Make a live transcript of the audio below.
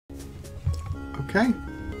Okay,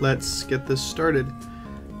 let's get this started.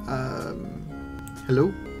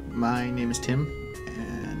 Hello, my name is Tim,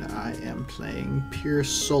 and I am playing Pier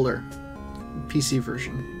Solar, PC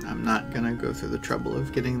version. I'm not gonna go through the trouble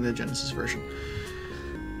of getting the Genesis version.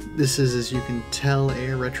 This is, as you can tell,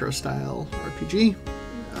 a retro-style RPG.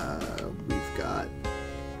 We've got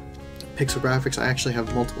pixel graphics. I actually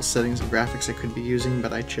have multiple settings of graphics I could be using,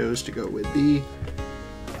 but I chose to go with the,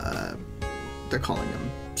 they're calling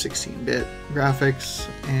them 16-bit graphics,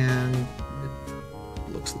 and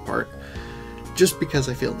it looks the part, just because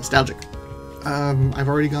I feel nostalgic. I've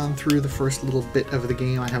already gone through the first little bit of the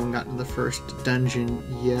game. I haven't gotten to the first dungeon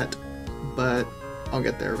yet, but I'll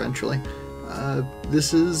get there eventually.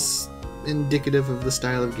 This is indicative of the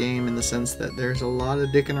style of game in the sense that there's a lot of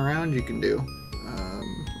dicking around you can do.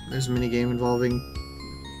 There's a minigame involving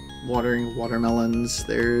watering watermelons,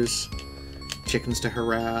 there's chickens to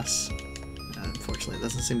harass. Unfortunately, it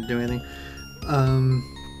doesn't seem to do anything.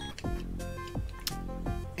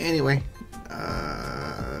 Anyway,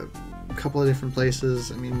 a couple of different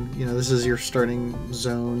places. I mean, you know, this is your starting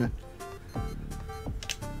zone.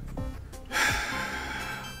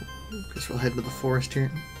 Guess we'll head to the forest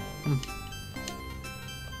here.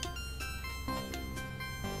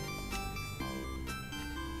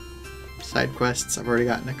 Side quests. I've already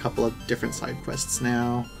gotten a couple of different side quests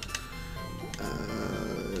now.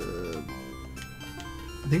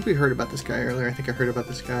 I think we heard about this guy earlier. I think I heard about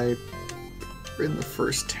this guy in the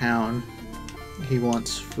first town. He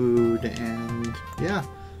wants food, and yeah.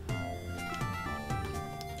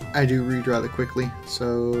 I do read rather quickly,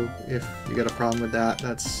 so if you got a problem with that,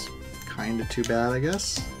 that's kind of too bad, I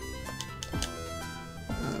guess.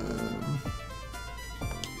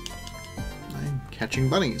 I'm catching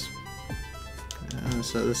bunnies.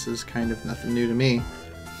 So this is kind of nothing new to me.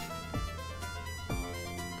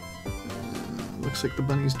 Looks like the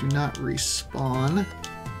bunnies do not respawn.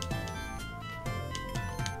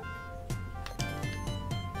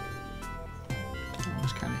 That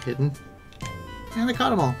was kind of hidden. And I caught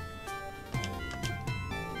them all.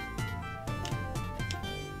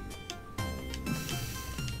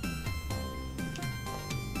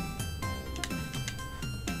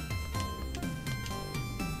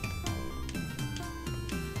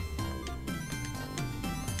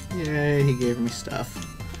 Yay, he gave me stuff.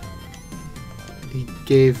 He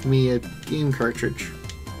gave me a game cartridge.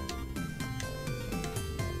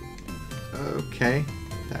 Okay,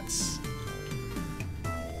 that's...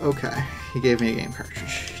 okay, he gave me a game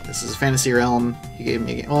cartridge. This is a fantasy realm. He gave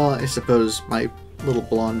me a game... well, I suppose my little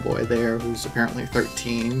blonde boy there, who's apparently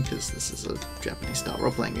 13, because this is a Japanese-style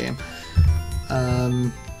role-playing game,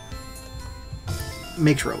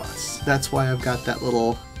 makes robots. That's why I've got that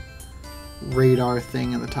little radar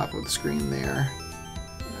thing in the top of the screen there.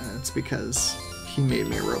 It's because he made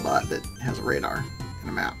me a robot that has a radar and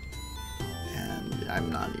a map. And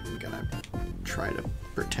I'm not even gonna try to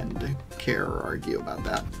pretend to care or argue about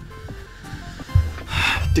that.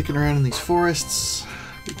 Dicking around in these forests,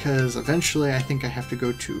 because eventually I think I have to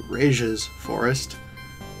go to Reja's forest.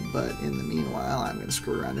 But in the meanwhile, I'm gonna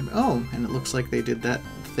screw around him. Oh, and it looks like they did that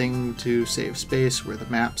thing to save space where the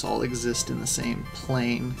maps all exist in the same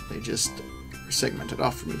plane. They just are segmented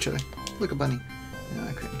off from each other. Look, a bunny. No,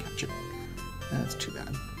 I couldn't catch it. That's too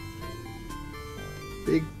bad.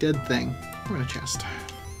 Big dead thing. We're in a chest.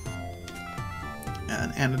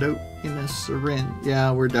 An antidote in a syringe.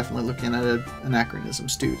 Yeah, we're definitely looking at an anachronism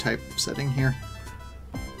stew type setting here.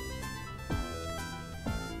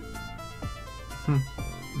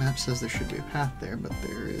 Map says there should be a path there, but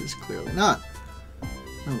there is clearly not.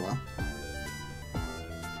 Oh well.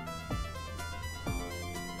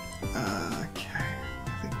 Okay, I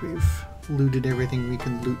think we've looted everything we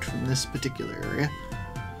can loot from this particular area.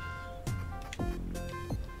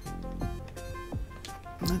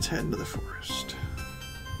 Let's head into the forest.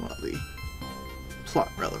 Well, the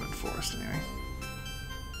plot-relevant forest, anyway.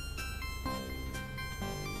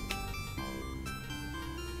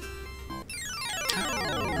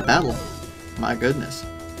 A battle. My goodness.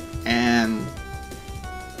 And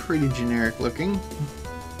pretty generic looking.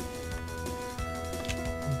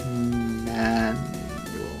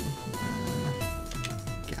 Manual.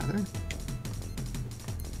 Gather.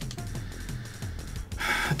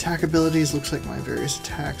 Attack abilities. Looks like my various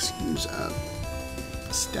attacks use up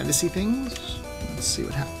statusy things. Let's see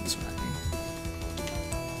what happens when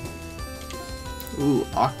I... ooh,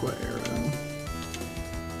 aqua arrow.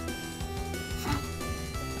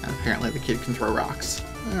 And apparently the kid can throw rocks.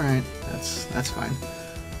 Alright, that's fine.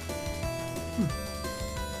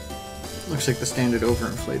 Looks like the standard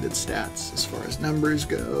overinflated stats as far as numbers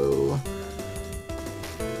go.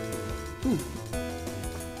 Ooh.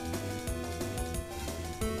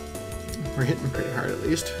 We're hitting pretty hard at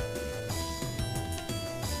least.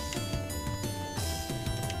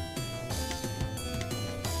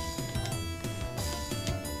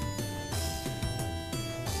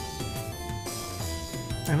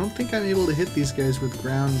 I don't think I'm able to hit these guys with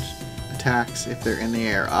ground attacks if they're in the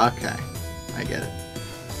air. Okay, I get it.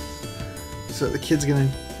 So the kid's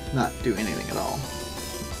gonna not do anything at all.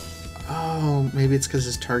 Oh, maybe it's because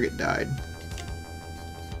his target died.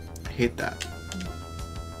 I hate that.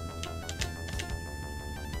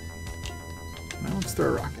 Now let's throw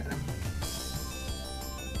a rock at him.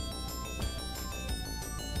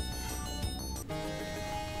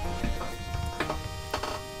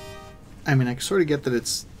 I mean, I sort of get that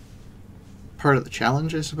it's part of the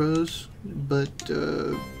challenge, I suppose, but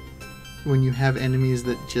when you have enemies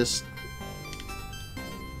that just...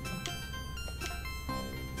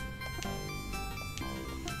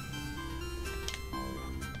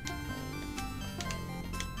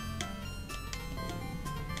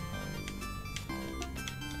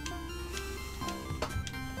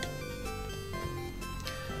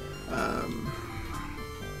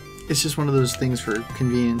 it's just one of those things for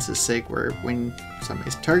convenience's sake where when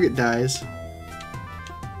somebody's target dies,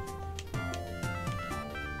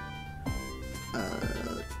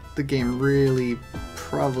 the game really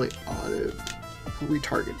probably ought to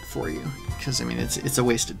retarget for you. Because, I mean, it's a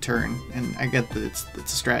wasted turn, and I get that it's a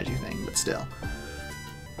strategy thing, but still.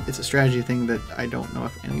 It's a strategy thing that I don't know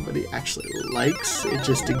if anybody actually likes. It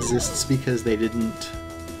just exists because they didn't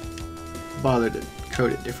bother to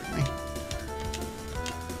code it differently.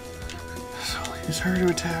 It's hard to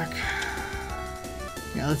attack.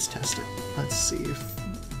 Yeah, let's test it. Let's see if...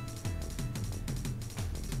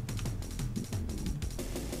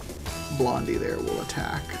 Blondie there will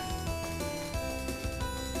attack.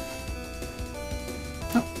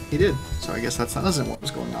 Oh, he did. So I guess that wasn't what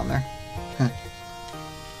was going on there. Huh.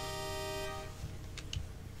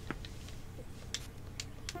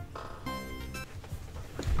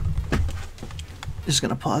 Just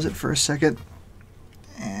gonna pause it for a second.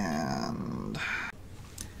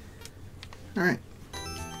 Alright,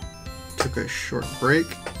 took a short break,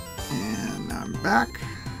 and now I'm back,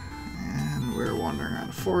 and we're wandering around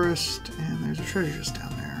the forest, and there's a treasure just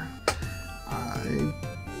down there.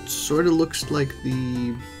 It sort of looks like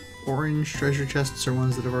the orange treasure chests are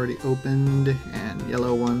ones that have already opened, and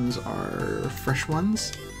yellow ones are fresh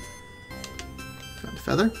ones. Found a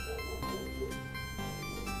feather.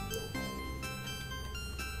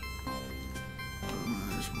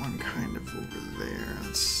 There's one kind of over there.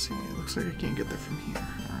 Let's see. Looks like I can't get there from here.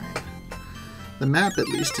 Alright. The map at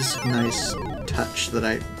least is a nice touch that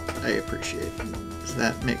I appreciate, because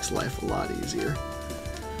that makes life a lot easier.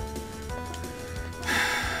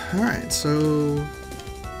 Alright, so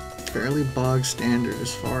fairly bog standard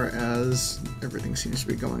as far as everything seems to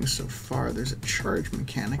be going so far. There's a charge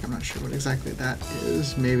mechanic. I'm not sure what exactly that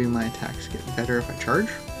is. Maybe my attacks get better if I charge.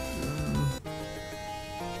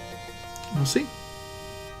 We'll see.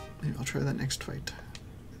 Maybe I'll try that next fight.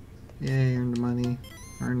 Yay, earned money,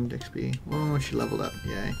 earned XP. Whoa, she leveled up,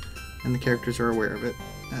 yay. And the characters are aware of it.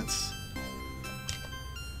 It's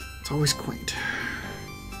always quaint.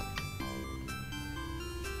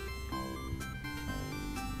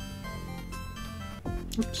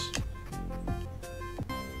 Oops.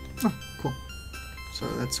 Oh, cool. So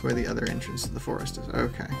that's where the other entrance to the forest is.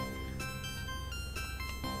 Okay.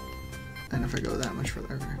 And if I go that much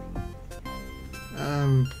further, okay.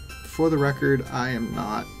 For the record, I am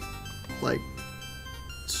not like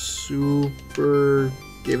super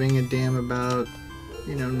giving a damn about,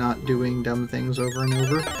 you know, not doing dumb things over and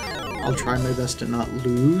over. I'll try my best to not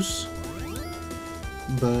lose,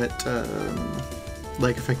 but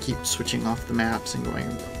like if I keep switching off the maps and going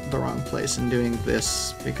the wrong place and doing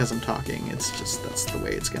this because I'm talking, it's just, that's the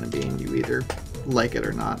way it's gonna be, and you either like it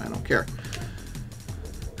or not. I don't care.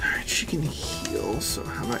 Alright, she can heal, so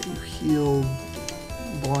how about you heal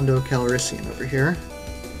Blondo Calrissian over here.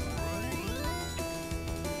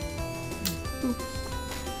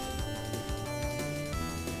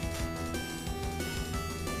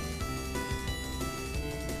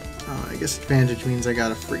 I guess advantage means I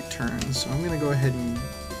got a free turn, so I'm going to go ahead and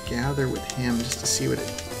gather with him just to see what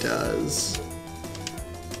it does.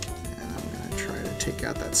 And I'm going to try to take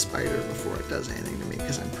out that spider before it does anything to me,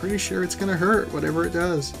 because I'm pretty sure it's going to hurt, whatever it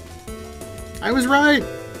does. I was right!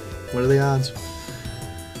 What are the odds?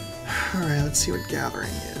 Alright, let's see what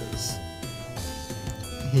gathering is.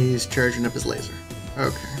 He's charging up his laser.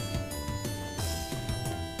 Okay.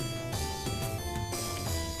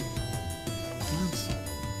 Let's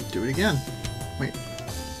do it again. Wait.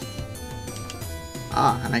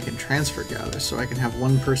 Ah, and I can transfer gather, so I can have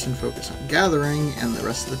one person focus on gathering and the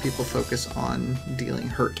rest of the people focus on dealing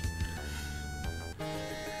hurt.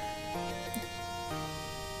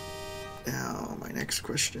 Now, my next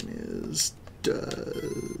question is,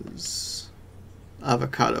 does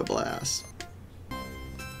Avocado Blast?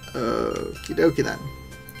 Okie dokie then.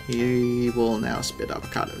 He will now spit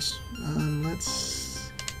avocados. Let's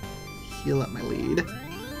heal up my lead.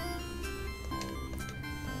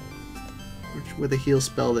 With a heal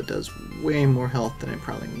spell that does way more health than it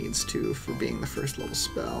probably needs to for being the first level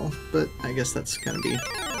spell. But I guess that's going to be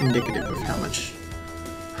indicative of how much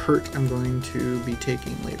hurt I'm going to be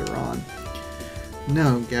taking later on.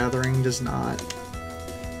 No, gathering does not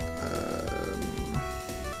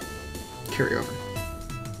carry over.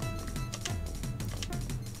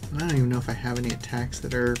 I don't even know if I have any attacks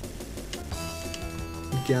that are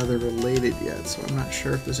gather related yet, so I'm not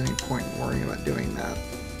sure if there's any point in worrying about doing that.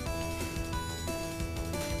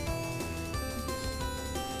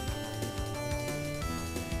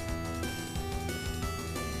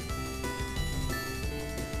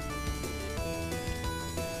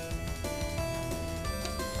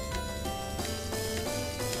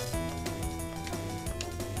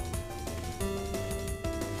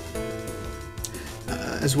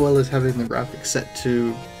 As well as having the graphics set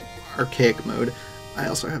to archaic mode, I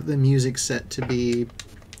also have the music set to be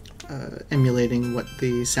emulating what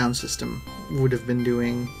the sound system would have been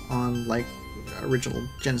doing on like original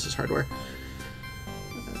Genesis hardware.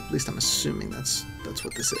 At least I'm assuming that's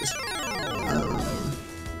what this is.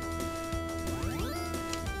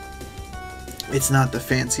 It's not the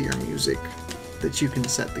fancier music that you can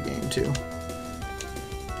set the game to.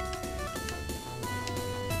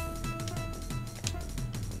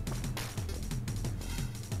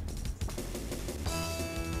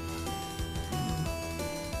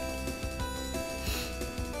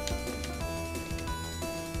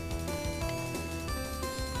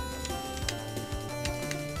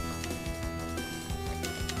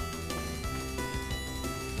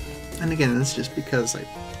 And again, it's just because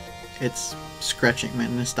it's scratching my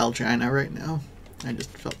nostalgia I know right now. I just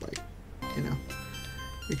felt like, you know,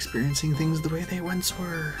 experiencing things the way they once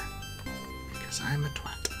were. Because I'm a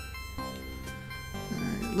twat.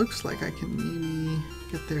 It looks like I can maybe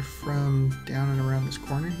get there from down and around this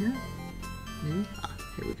corner here. Maybe? Ah,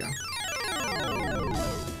 here we go.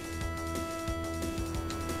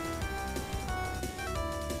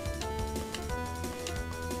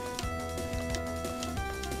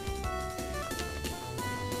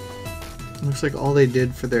 Looks like all they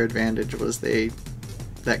did for their advantage was that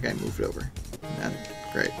guy moved over. And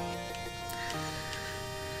great.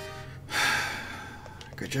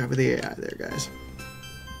 Good job with the AI there, guys.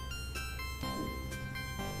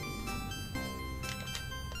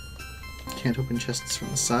 Can't open chests from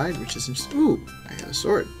the side, which is interesting. Ooh, I got a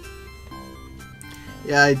sword.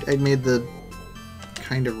 Yeah, I made the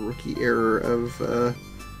kind of rookie error of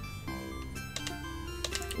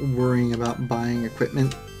worrying about buying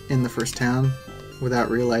equipment in the first town without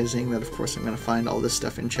realizing that of course I'm going to find all this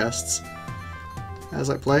stuff in chests as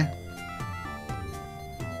I play.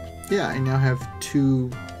 Yeah, I now have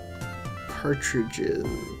 2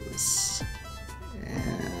 cartridges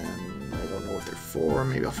and I don't know what they're for.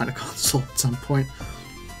 Maybe I'll find a console at some point.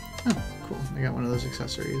 Oh, cool. I got one of those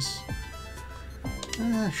accessories.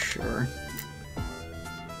 Sure.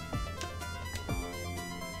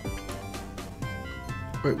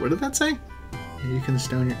 Wait, what did that say? You can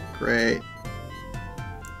stone your... Great.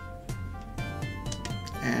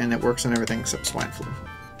 And it works on everything except swine flu.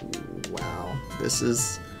 Wow. This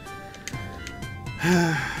is...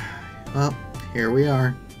 Well, here we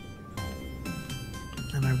are.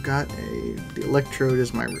 And I've got the electrode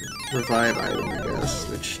is my revive item, I guess,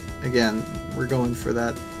 which, again, we're going for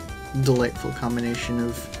that delightful combination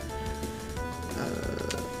of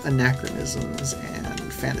anachronisms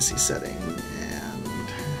and fantasy setting.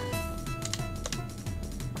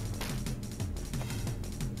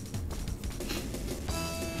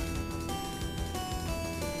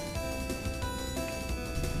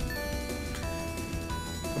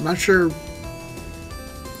 I'm not sure,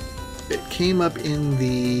 it came up in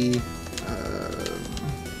the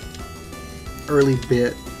early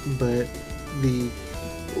bit, but the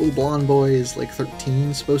little blonde boy is like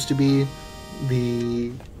 13, supposed to be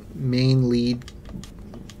the main lead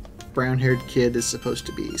brown-haired kid is supposed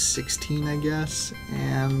to be 16, I guess,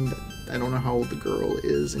 and I don't know how old the girl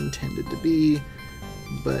is intended to be,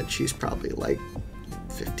 but she's probably like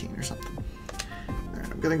 15 or something.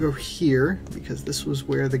 I'm gonna go here because this was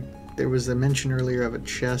where there was a mention earlier of a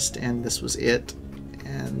chest and this was it,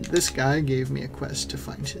 and this guy gave me a quest to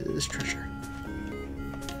find his treasure.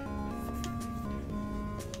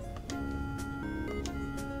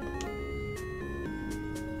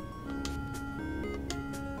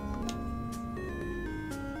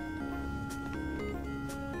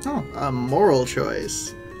 Oh, a moral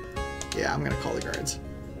choice. Yeah, I'm gonna call the guards.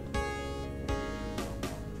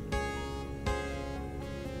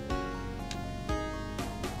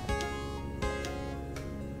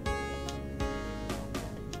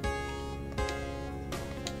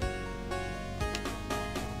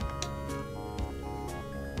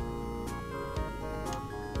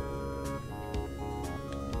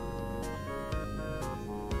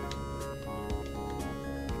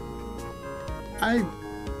 I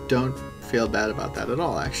don't feel bad about that at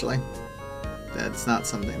all, actually. That's not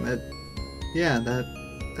something that... Yeah,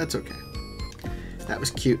 that's okay. That was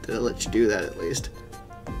cute that it let you do that, at least.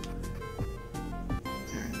 Alright,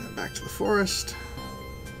 then back to the forest.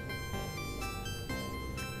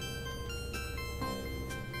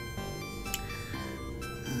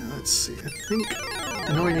 Let's see,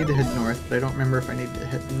 I know I need to head north, but I don't remember if I need to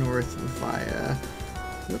head north via...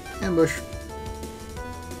 Whoop, ambush.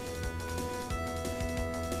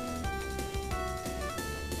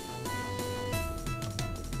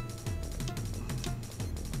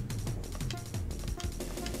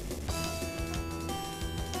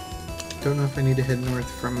 Don't know if I need to head north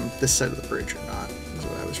from this side of the bridge or not, is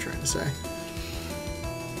what I was trying to say.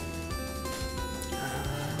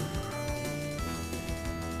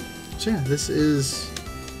 So yeah, this is...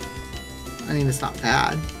 I mean, it's not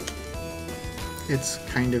bad. It's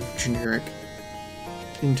kind of generic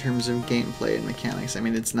in terms of gameplay and mechanics. I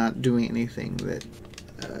mean, it's not doing anything that,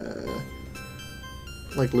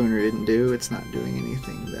 like Lunar didn't do. It's not doing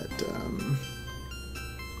anything that,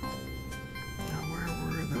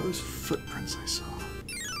 those footprints I saw.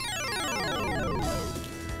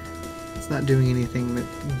 It's not doing anything that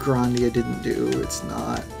Grandia didn't do. It's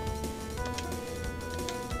not.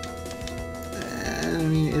 I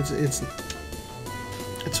mean, it's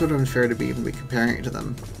sort of unfair to even be comparing it to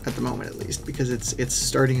them at the moment, at least, because it's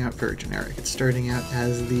starting out very generic. It's starting out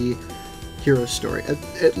as the hero story.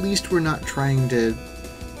 At least we're not trying to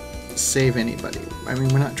save anybody. I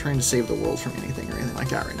mean, we're not trying to save the world from anything or anything like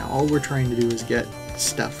that right now. All we're trying to do is get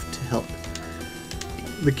stuff to help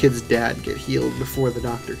the kid's dad get healed before the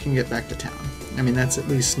doctor can get back to town. I mean, that's at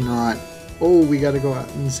least not, oh, we gotta go out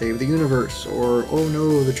and save the universe, or, oh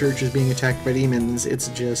no, the church is being attacked by demons. It's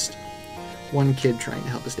just one kid trying to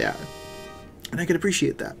help his dad. And I can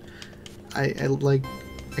appreciate that. I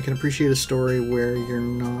can appreciate a story where you're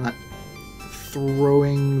not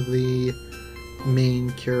throwing the main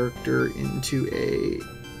character into a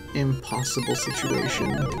impossible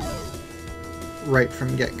situation right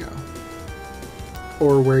from get-go,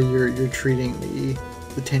 or where you're treating the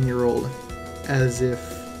 10-year-old as if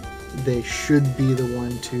they should be the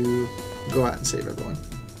one to go out and save everyone.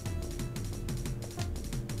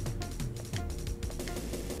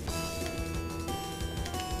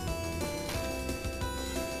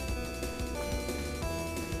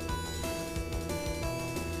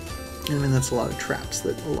 I mean, that's a lot of traps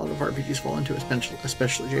that a lot of RPGs fall into,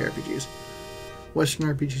 especially JRPGs.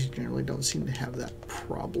 Western RPGs generally don't seem to have that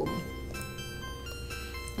problem.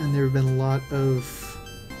 And there have been a lot of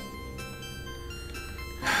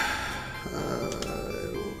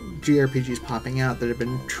JRPGs popping out that have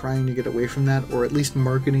been trying to get away from that, or at least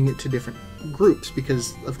marketing it to different groups,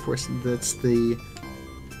 because, of course, that's the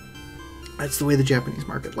way the Japanese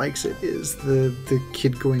market likes it, is the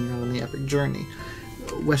kid going out on the epic journey.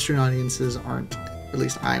 Western audiences aren't, at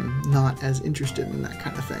least I'm not as interested in that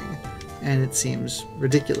kind of thing, and it seems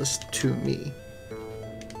ridiculous to me.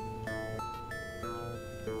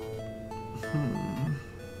 Got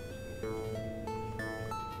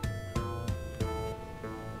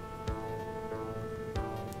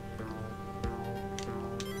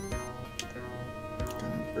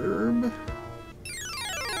an herb.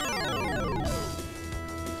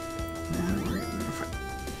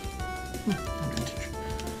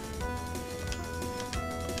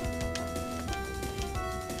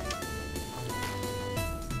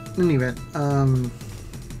 In any event, I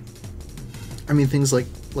mean, things like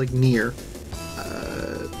Nier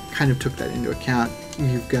kind of took that into account.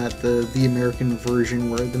 You've got the American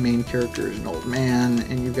version where the main character is an old man,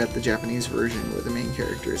 and you've got the Japanese version where the main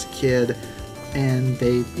character is a kid, and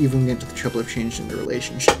they even get to the trouble of changing the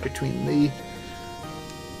relationship between the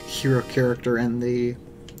hero character and the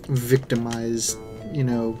victimized, you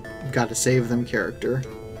know, gotta save them character,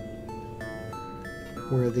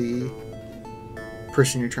 where the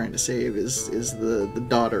person you're trying to save is the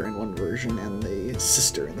daughter in one version and the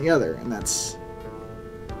sister in the other, and that's,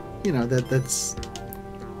 you know, that's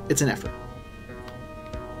it's an effort.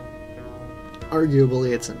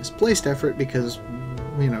 Arguably it's a misplaced effort because,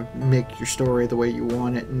 you know, make your story the way you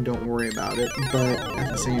want it and don't worry about it, but at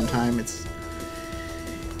the same time it's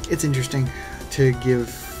interesting to give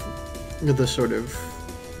the sort of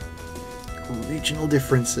regional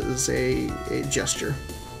differences a gesture.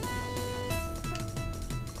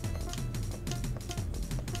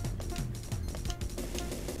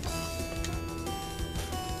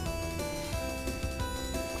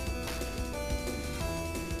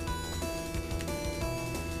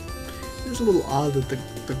 It's a little odd that the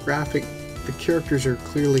characters are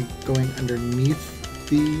clearly going underneath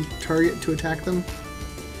the target to attack them,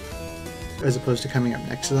 as opposed to coming up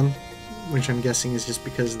next to them, which I'm guessing is just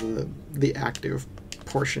because the active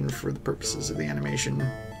portion for the purposes of the animation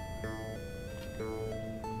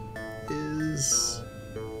is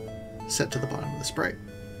set to the bottom of the sprite,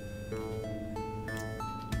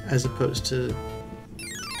 as opposed to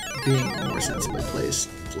being more sensibly placed,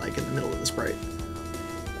 like in the middle of the sprite.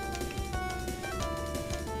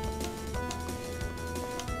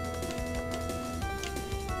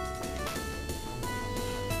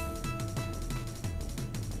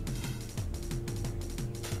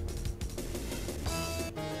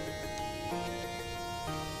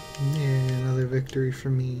 Victory for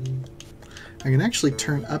me. I can actually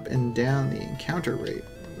turn up and down the encounter rate,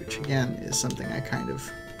 which again is something I can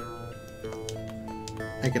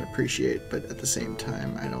appreciate, but at the same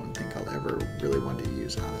time I don't think I'll ever really want to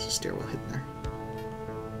use. Oh, there's a stairwell hidden there.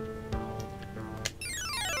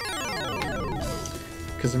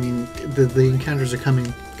 Because I mean, the encounters are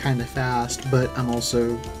coming kind of fast, but I'm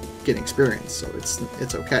also getting experience, so it's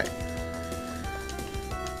okay.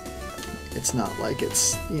 It's not like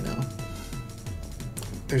it's, you know,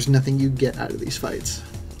 there's nothing you get out of these fights.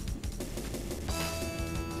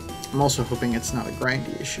 I'm also hoping it's not a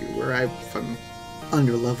grindy issue where if I'm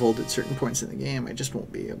under-leveled at certain points in the game, I just won't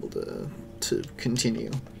be able to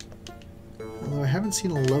continue. Although I haven't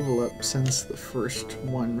seen a level up since the first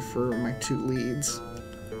one for my 2 leads.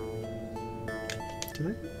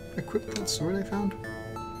 Did I equip that sword I found?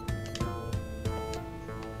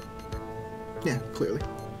 Yeah, clearly.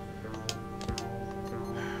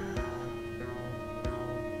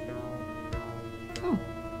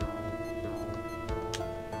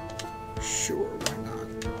 Sure, why not?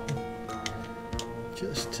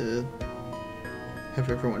 Just to have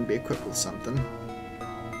everyone be equipped with something.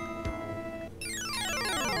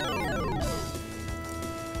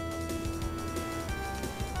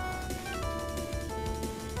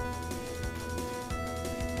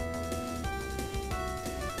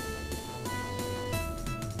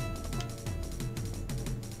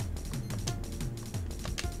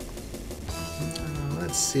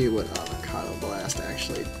 Let's see what Avocado Blast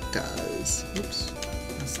actually does. Oops,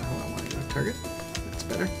 that's not how I wanted to target. That's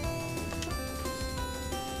better.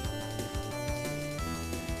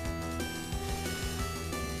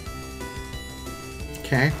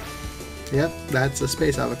 Okay. Yep, that's a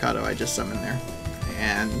space avocado I just summoned there.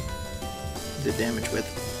 And did damage with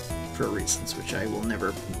for reasons which I will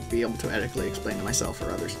never be able to adequately explain to myself or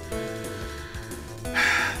others.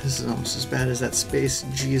 This is almost as bad as that Space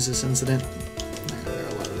Jesus incident. There are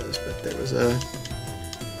a lot of those, but there was a...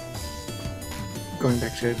 Going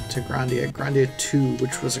back to Grandia 2,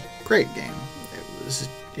 which was a great game.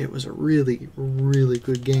 It was a really, really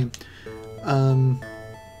good game. But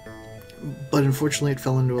unfortunately it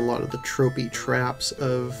fell into a lot of the tropey traps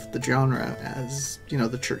of the genre, as, you know,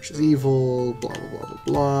 the church is evil, blah blah blah blah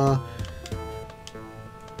blah.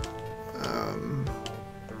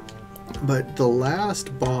 But the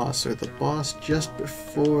last boss, or the boss just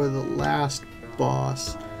before the last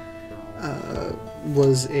boss,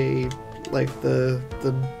 was like the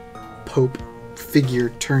Pope figure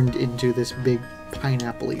turned into this big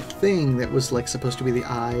pineapple-y thing that was like supposed to be the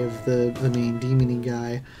eye of the main demon-y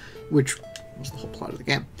guy, which was the whole plot of the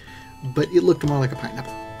game. But it looked more like a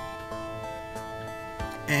pineapple.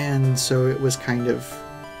 And so it was kind of...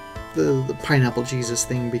 The Pineapple Jesus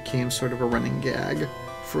thing became sort of a running gag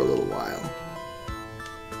for a little while.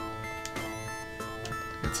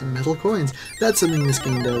 Got some metal coins. That's something this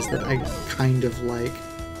game does that I kind of like.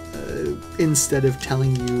 Instead of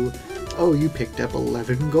telling you, oh, you picked up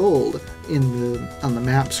 11 gold on the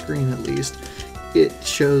map screen at least, it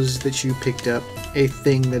shows that you picked up a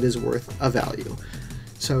thing that is worth a value.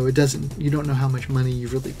 So you don't know how much money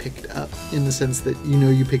you've really picked up, in the sense that you know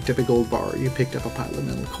you picked up a gold bar, or you picked up a pile of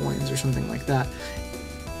metal coins or something like that.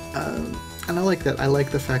 And I like that. I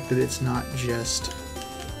like the fact that it's not just,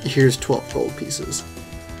 here's 12 gold pieces.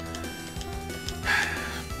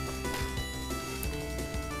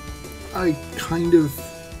 I kind of,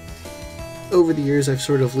 over the years, I've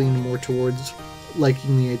sort of leaned more towards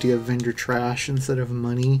liking the idea of vendor trash instead of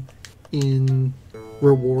money in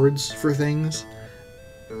rewards for things.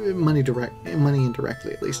 Money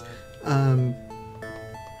indirectly, at least.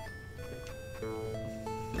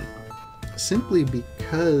 simply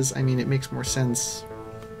because, I mean, it makes more sense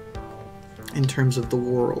in terms of the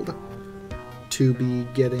world to be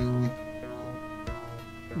getting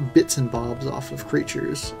bits and bobs off of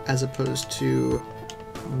creatures as opposed to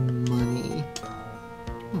money.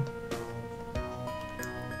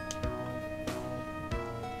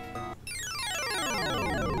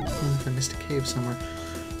 If I missed a cave somewhere.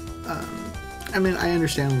 I mean, I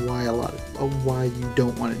understand why why you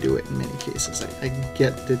don't want to do it in many cases. I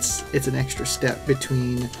get it's an extra step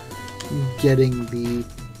between getting the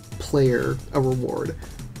player a reward,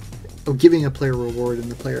 or giving a player a reward, and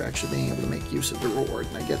the player actually being able to make use of the reward.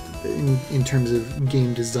 And I get that in terms of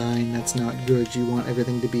game design, that's not good. You want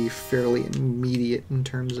everything to be fairly immediate in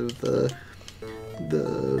terms of the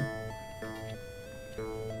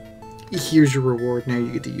here's your reward, now you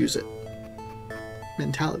get to use it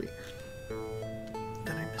mentality.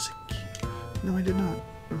 Did I miss a key? No, I did not.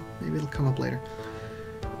 Maybe it'll come up later.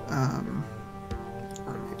 Or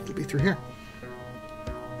maybe it'll be through here.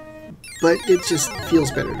 But it just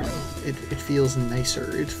feels better to me. It feels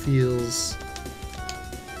nicer. It feels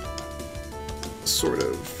sort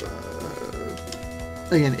of...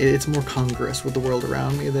 again, it's more congruous with the world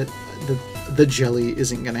around me that the jelly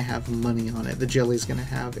isn't going to have money on it. The jelly's going to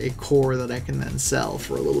have a core that I can then sell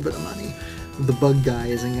for a little bit of money. The bug guy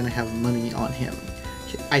isn't going to have money on him.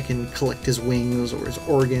 I can collect his wings or his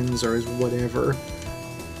organs or his whatever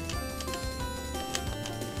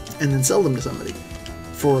and then sell them to somebody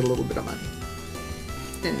for a little bit of money.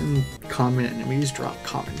 And common enemies drop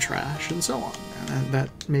common trash and so on. And that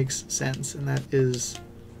makes sense, and that is...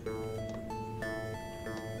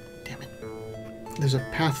 Damn it. There's a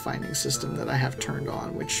pathfinding system that I have turned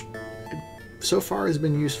on, which so far has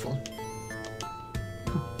been useful.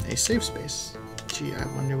 A safe space. Gee, I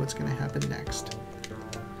wonder what's going to happen next.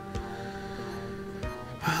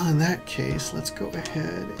 Well, in that case, let's go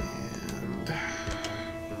ahead and...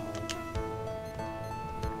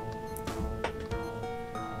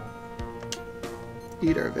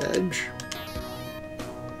 eat our veg.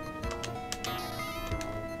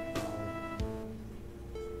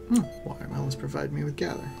 Watermelons provide me with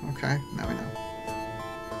gather. Okay, now we know.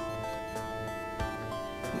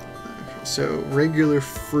 Okay, so regular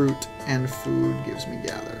fruit and food gives me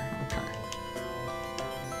gather. Okay.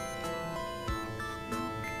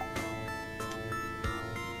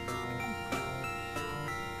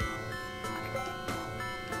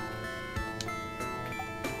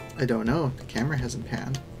 I don't know. The camera hasn't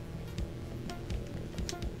panned.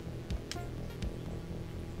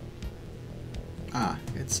 Ah,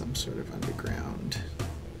 it's some sort of underground.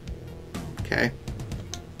 Okay.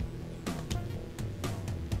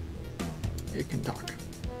 It can talk.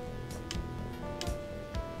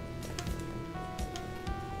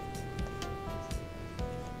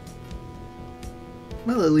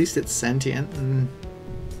 Well, at least it's sentient, and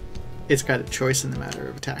it's got a choice in the matter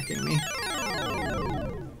of attacking me.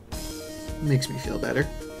 Makes me feel better,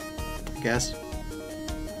 I guess.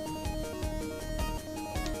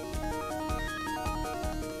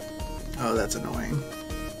 Oh, that's annoying.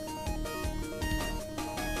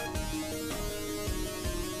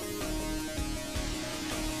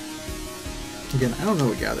 Again, I don't know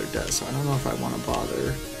what gather does, so I don't know if I want to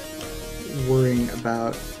bother worrying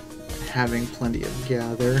about having plenty of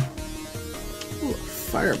gather. Ooh, a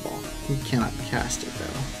fireball. He cannot cast it,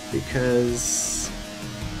 though, because...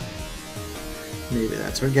 maybe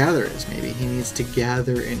that's what gather is. Maybe he needs to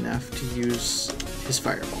gather enough to use his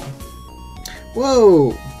fireball.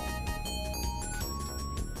 Whoa!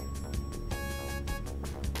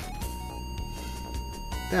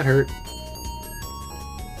 That hurt.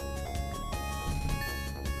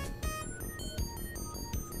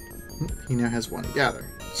 He now has one gather,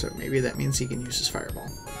 so maybe that means he can use his fireball.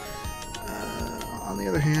 On the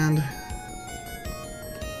other hand...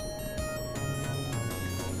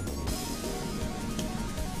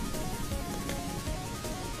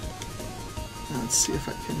 let's see if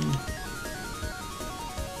I can...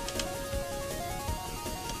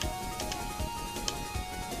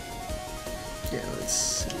 yeah, let's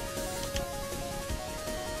see.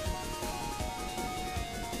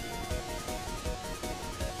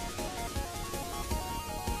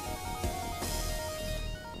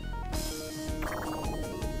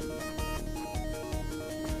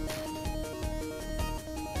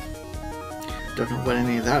 Don't know what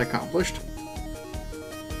any of that accomplished.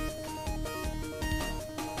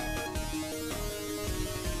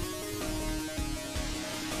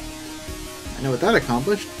 I know what that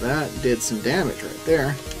accomplished. That did some damage right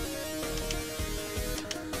there.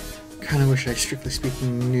 Kinda wish I, strictly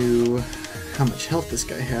speaking, knew how much health this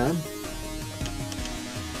guy had.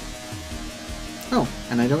 Oh,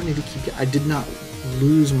 and I don't need to keep... I did not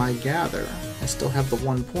lose my gather. I still have the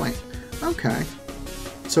 1 point. Okay.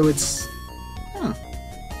 So it's... Huh.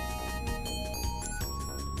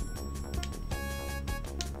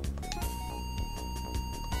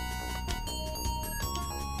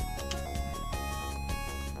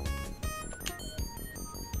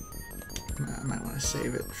 I might want to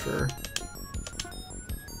save it for...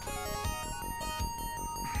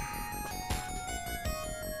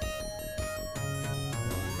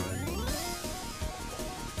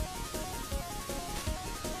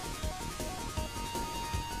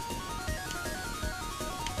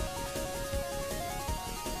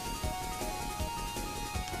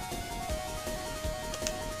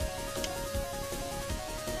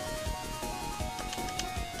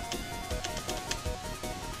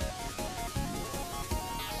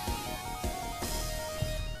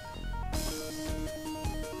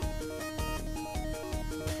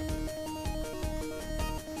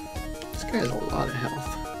 This guy has a lot of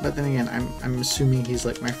health. But then again, I'm assuming he's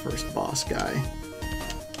like my first boss guy.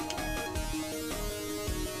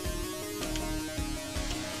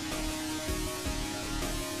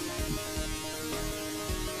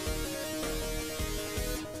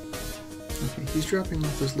 Okay, he's dropping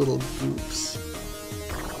off those little goops.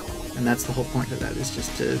 And that's the whole point of that, is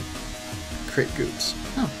just to create goops.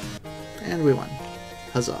 Oh, and we won.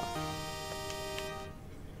 Huzzah.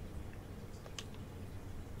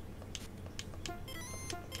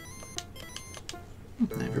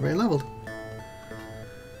 Everybody leveled.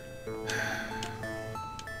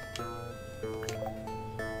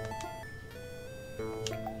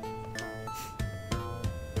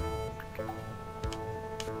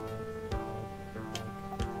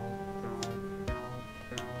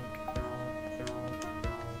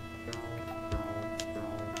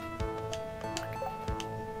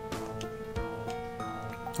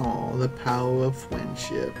 Oh, the power of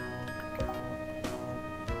friendship.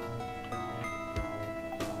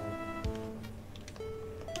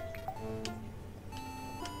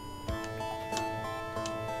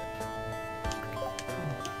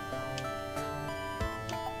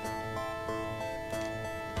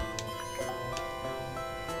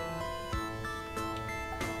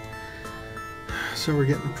 So we're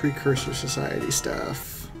getting Precursor Society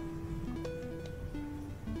stuff.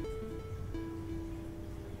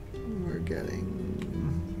 We're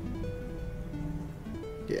getting...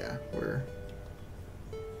 Yeah, we're...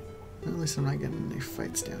 At least I'm not getting any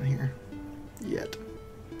fights down here. Yet.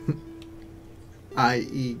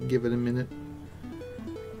 I.e. give it a minute.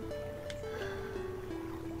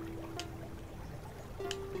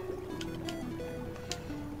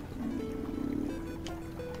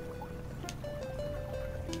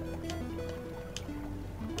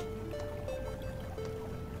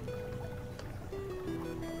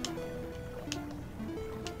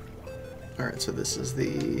 Alright, so this is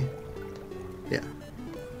the... Yeah.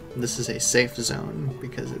 This is a safe zone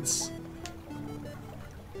because it's...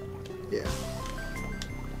 Yeah.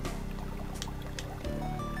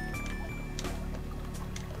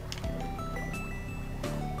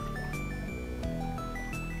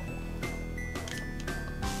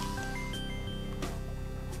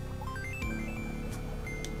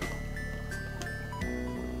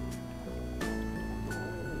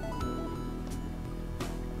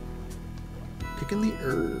 Picking the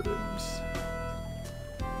herbs.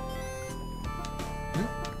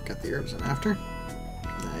 Got the herbs in after.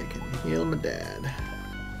 I can heal my dad.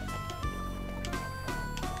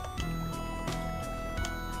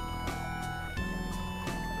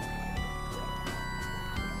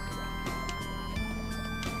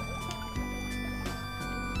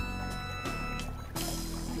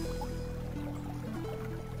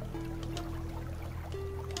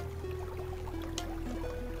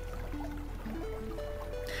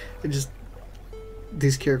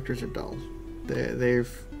 These characters are dull.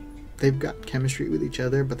 They've got chemistry with each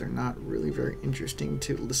other, but they're not really very interesting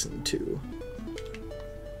to listen to.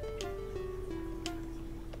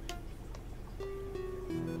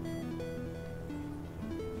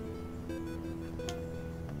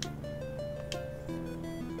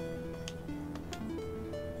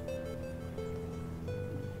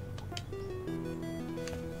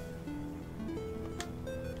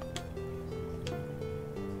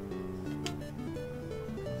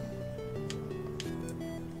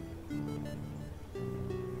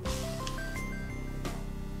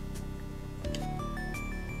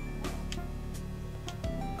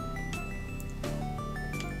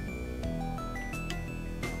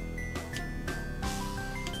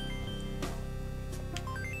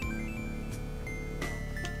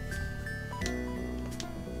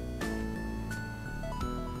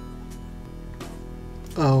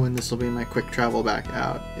 Oh, and this will be my quick travel back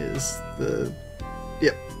out, is the...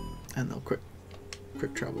 Yep. And they'll quick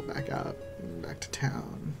travel back out and back to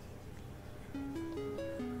town.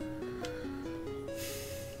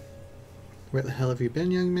 Where the hell have you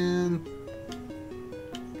been, young man?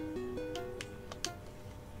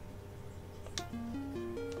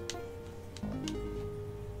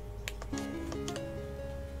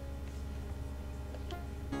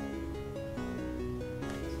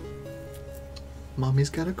 Mommy's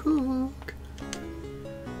gotta cook.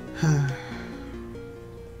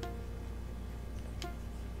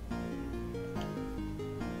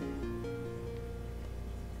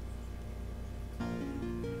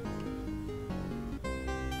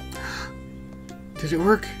 Did it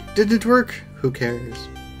work? Didn't it work? Who cares?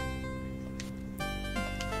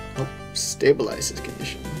 Oh, stabilize his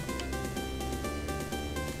condition.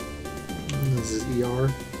 This is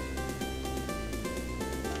ER.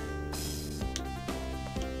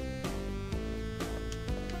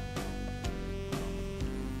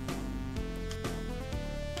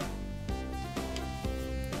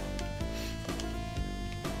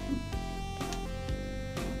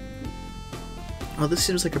 Oh, this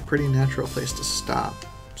seems like a pretty natural place to stop,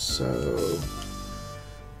 so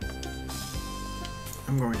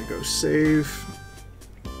I'm going to go save,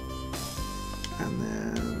 and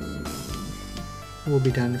then we'll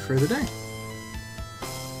be done for the day.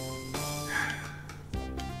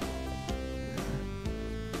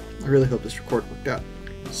 I really hope this record worked out,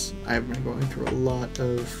 because I've been going through a lot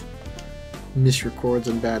of misrecords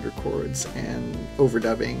and bad records and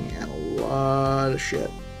overdubbing and a lot of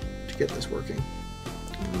shit to get this working.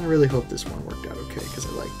 I really hope this one worked out okay, because I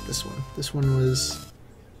liked this one. This one was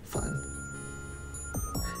fun.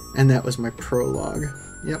 And that was my prologue.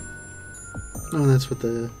 Yep. Oh, that's what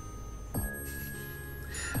the...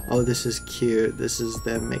 Oh, this is cute. This is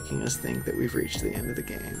them making us think that we've reached the end of the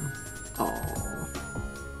game. Oh.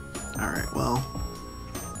 Alright, well.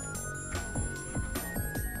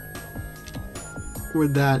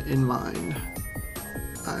 With that in mind,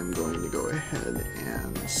 I'm going to go ahead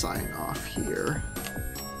and sign off here.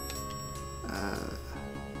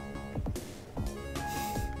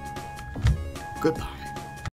 Goodbye.